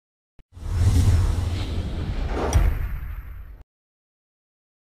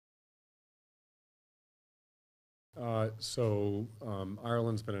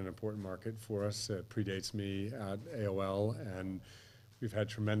Ireland's been an important market for us. It predates me at AOL, and we've had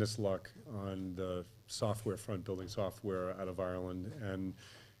tremendous luck on the software front, building software out of Ireland. And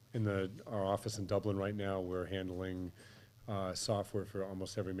in our office in Dublin right now, we're handling software for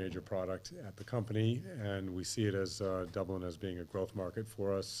almost every major product at the company, and we see it as Dublin as being a growth market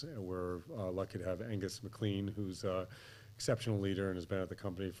for us. We're lucky to have Angus McLean, who's an exceptional leader and has been at the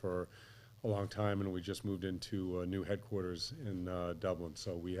company for a long time, and we just moved into a new headquarters in Dublin.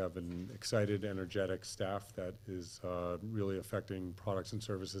 So we have an excited, energetic staff that is really affecting products and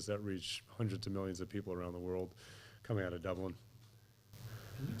services that reach hundreds of millions of people around the world coming out of Dublin.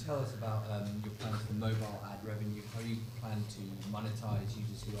 Can you tell us about your plans for mobile ad revenue? How you plan to monetize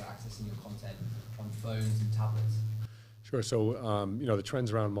users who are accessing your content on phones and tablets? Sure. So, the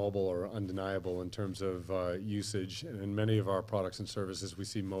trends around mobile are undeniable in terms of usage. And in many of our products and services, we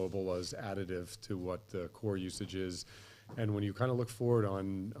see mobile as additive to what the core usage is. And when you kind of look forward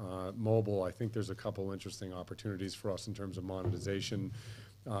on mobile, I think there's a couple interesting opportunities for us in terms of monetization.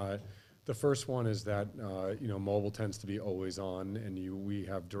 The first one is that mobile tends to be always on, and we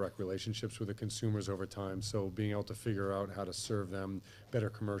have direct relationships with the consumers over time. So being able to figure out how to serve them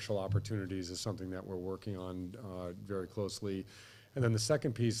better commercial opportunities is something that we're working on very closely. And then the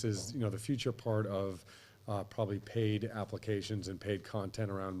second piece is the future part of probably paid applications and paid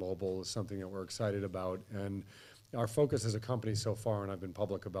content around mobile is something that we're excited about. And our focus as a company so far, and I've been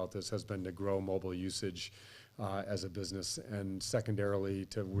public about this, has been to grow mobile usage as a business, and secondarily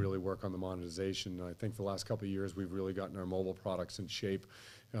to really work on the monetization. And I think the last couple of years we've really gotten our mobile products in shape.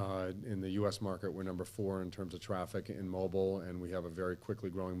 In the US market, we're number 4 in terms of traffic in mobile, and we have a very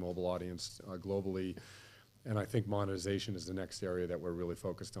quickly growing mobile audience globally. And I think monetization is the next area that we're really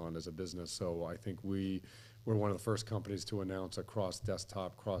focused on as a business. So I think we're one of the first companies to announce a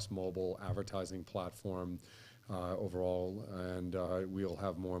cross-desktop, cross-mobile advertising platform overall, and we'll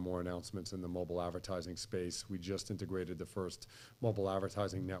have more and more announcements in the mobile advertising space. We just integrated the first mobile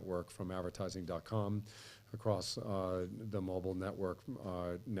advertising network from advertising.com across the mobile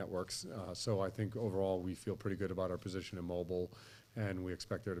networks. So I think overall we feel pretty good about our position in mobile, and we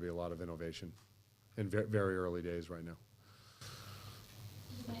expect there to be a lot of innovation in very early days right now.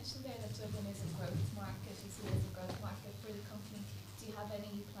 You mentioned there that Dublin is a growth market. You see it as a growth market for the company. Do you have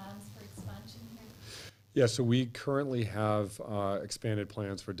any plans for expansion here? Yeah, so we currently have expanded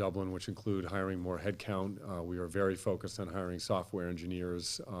plans for Dublin, which include hiring more headcount. We are very focused on hiring software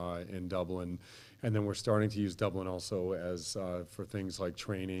engineers in Dublin. And then we're starting to use Dublin also as for things like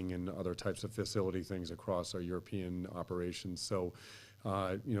training and other types of facility things across our European operations. So,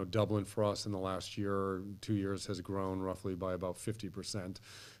 Dublin for us in the last 2 years has grown roughly by about 50%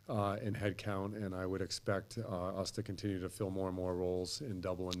 in headcount, and I would expect us to continue to fill more and more roles in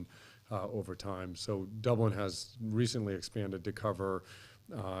Dublin over time. So Dublin has recently expanded to cover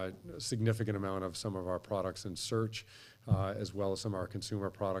a significant amount of some of our products in search, as well as some of our consumer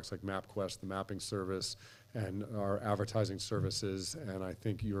products like MapQuest, the mapping service, and our advertising services. And I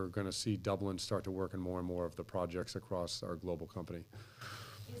think you're going to see Dublin start to work in more and more of the projects across our global company.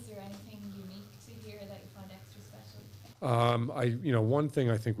 Is there anything unique to here that you find extra special? One thing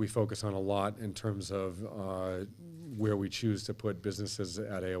I think we focus on a lot in terms of where we choose to put businesses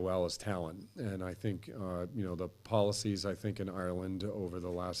at AOL is talent. And I think, the policies, I think, in Ireland over the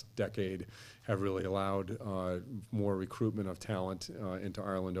last decade have really allowed more recruitment of talent into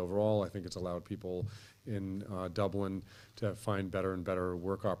Ireland overall. I think it's allowed people in Dublin to find better and better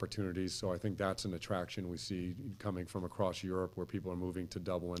work opportunities. So I think that's an attraction we see coming from across Europe where people are moving to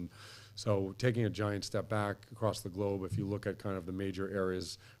Dublin. So taking a giant step back across the globe, if you look at kind of the major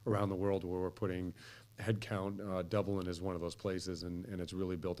areas around the world where we're putting headcount, Dublin is one of those places, and it's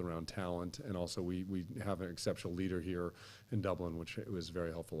really built around talent. And also we have an exceptional leader here in Dublin, which was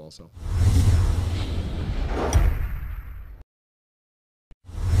very helpful also.